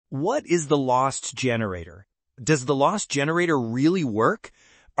What is the lost generator? Does the lost generator really work?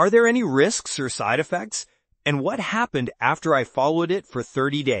 Are there any risks or side effects? And what happened after I followed it for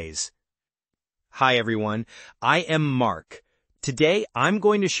 30 days? Hi everyone, I am Mark. Today I'm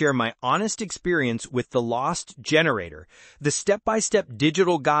going to share my honest experience with the lost generator, the step-by-step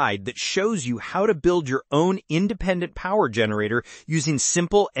digital guide that shows you how to build your own independent power generator using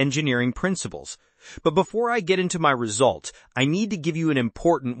simple engineering principles. But before I get into my results, I need to give you an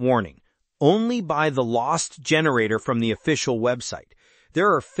important warning. Only buy the lost generator from the official website.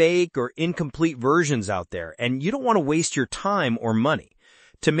 There are fake or incomplete versions out there, and you don't want to waste your time or money.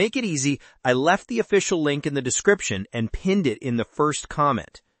 To make it easy, I left the official link in the description and pinned it in the first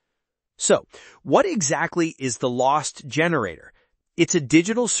comment. So, what exactly is the lost generator? It's a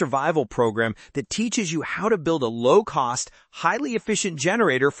digital survival program that teaches you how to build a low-cost, highly efficient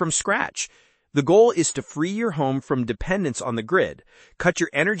generator from scratch. The goal is to free your home from dependence on the grid, cut your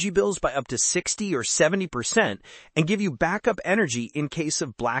energy bills by up to 60 or 70%, and give you backup energy in case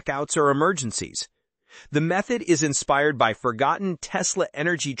of blackouts or emergencies. The method is inspired by forgotten Tesla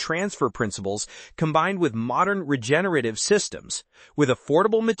energy transfer principles combined with modern regenerative systems. With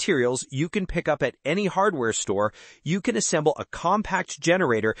affordable materials you can pick up at any hardware store, you can assemble a compact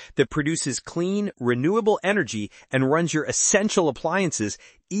generator that produces clean, renewable energy and runs your essential appliances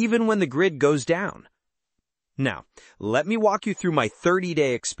even when the grid goes down. Now, let me walk you through my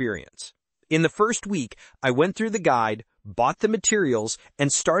 30-day experience. In the first week, I went through the guide, bought the materials,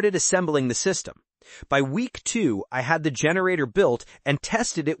 and started assembling the system. By week 2, I had the generator built and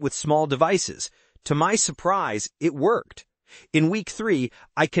tested it with small devices. To my surprise, it worked. In week 3,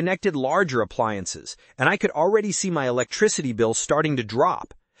 I connected larger appliances, and I could already see my electricity bill starting to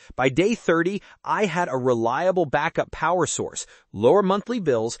drop. By day 30, I had a reliable backup power source, lower monthly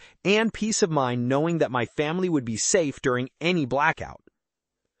bills, and peace of mind knowing that my family would be safe during any blackout.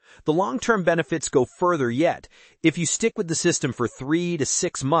 The long-term benefits go further yet. If you stick with the system for 3 to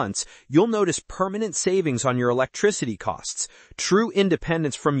 6 months, you'll notice permanent savings on your electricity costs, true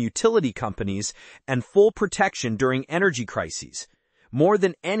independence from utility companies, and full protection during energy crises. More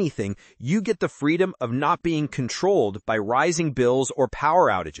than anything, you get the freedom of not being controlled by rising bills or power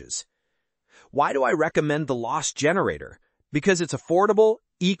outages. Why do I recommend the lost generator? Because it's affordable,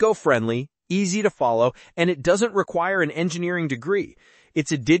 eco-friendly, easy to follow, and it doesn't require an engineering degree.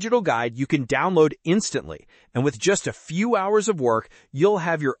 It's a digital guide you can download instantly, and with just a few hours of work, you'll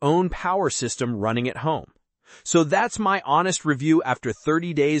have your own power system running at home. So that's my honest review after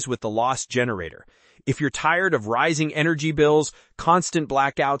 30 days with the lost generator. If you're tired of rising energy bills, constant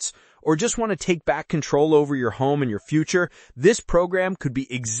blackouts, or just want to take back control over your home and your future, this program could be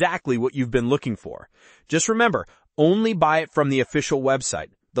exactly what you've been looking for. Just remember, only buy it from the official website.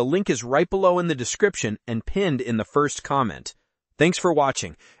 The link is right below in the description and pinned in the first comment. Thanks for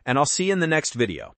watching, and I'll see you in the next video.